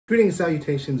Greetings,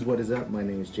 salutations, what is up? My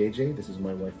name is JJ, this is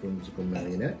my wife,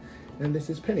 Whimsicalmarionette, and this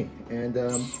is Penny. And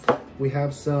we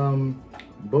have some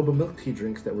boba milk tea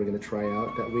drinks that we're going to try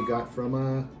out that we got from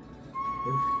World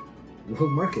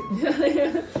Market.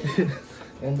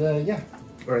 And yeah,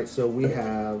 alright, so we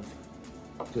have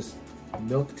just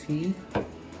milk tea,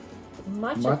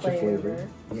 matcha flavor.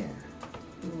 Yeah.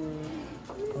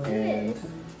 And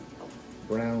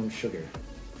brown sugar.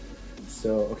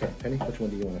 So, okay, Penny, which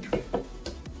one do you want to try?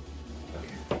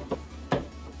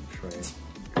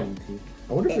 Green tea.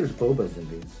 I wonder if there's bobas in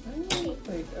these.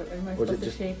 Wait, am I supposed to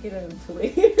shake it until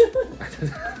we...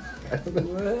 I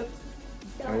don't know.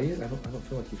 Are you? I don't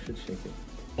feel like you should shake it.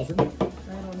 Isn't it?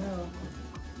 I don't know.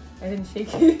 I didn't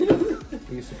shake it.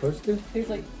 Are you supposed to?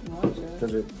 Tastes like matcha.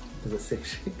 Does it say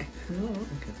shake? No.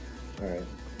 Okay. Alright.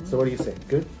 So what do you say?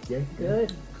 Good? Yay?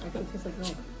 Good. I think it tastes like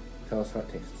milk. Tell us how it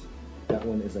tastes. That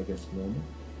one is, I guess, normal.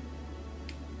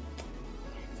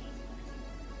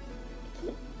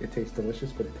 It tastes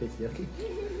delicious, but it tastes yucky.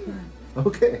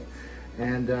 Okay.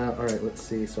 And, alright, let's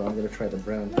see. So I'm going to try the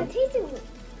brown. What tastes it?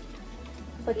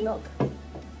 It's like milk.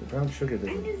 The brown sugar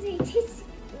doesn't. How does it taste?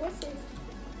 What's this?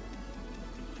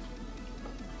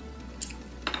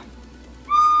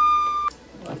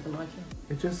 I like the matcha.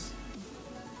 It just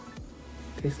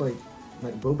tastes like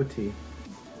boba tea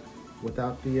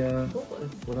without the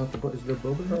is there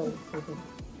boba? Pearls.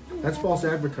 That's false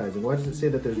advertising. Why does it say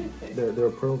that there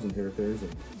are pearls in here if there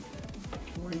isn't?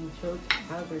 Warning: choked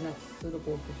hazard not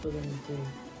suitable for children to.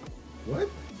 What?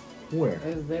 Where?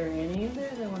 Is there any in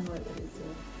there? I wonder what that is.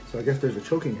 So I guess there's a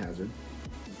choking hazard.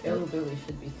 Elderly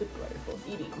should be supervised while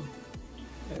eating.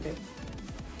 Okay.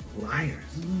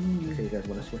 Liars. Okay, you guys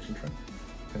want to switch and try?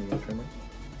 Can you want to try mine?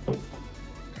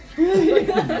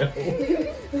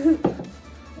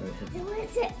 What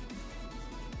is it?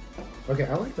 Okay,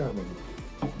 I like that one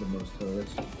the most. So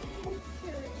let's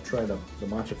try the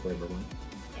matcha flavor one.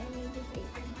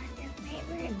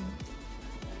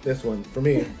 This one, for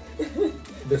me,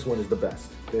 this one is the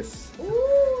best. This.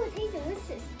 Ooh, it tastes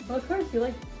delicious. Well, of course, you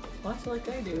like matcha like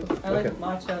I do. I like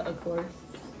matcha, of course.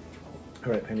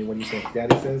 All right, Penny, what do you think?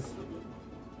 Daddy says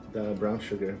the brown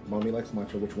sugar. Mommy likes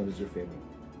matcha. Which one is your favorite?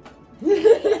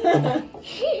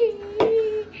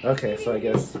 Okay, so I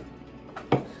guess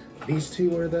these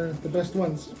two are the best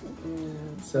ones.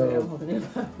 So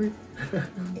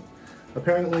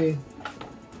apparently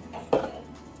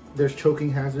there's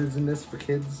choking hazards in this for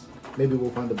kids. Maybe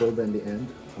we'll find the boba in the end.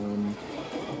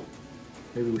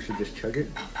 Maybe we should just chug it.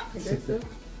 I guess so.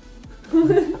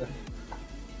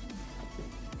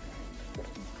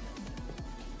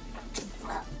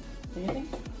 Anything?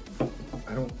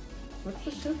 What's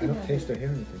the sugar? I don't taste or hear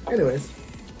anything. Anyways,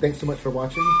 thanks so much for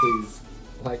watching. Please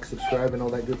like, subscribe, and all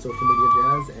that good social media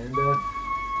jazz. And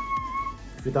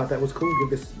if you thought that was cool, give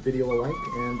this video a like,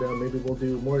 and maybe we'll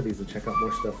do more of these and check out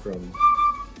more stuff from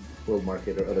World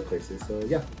Market or other places. So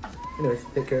yeah. Anyways,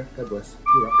 take care. God bless.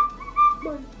 You rock.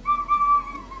 Bye.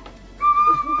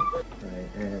 Alright,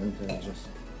 and just.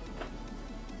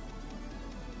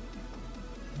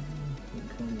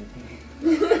 Comb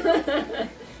your hair.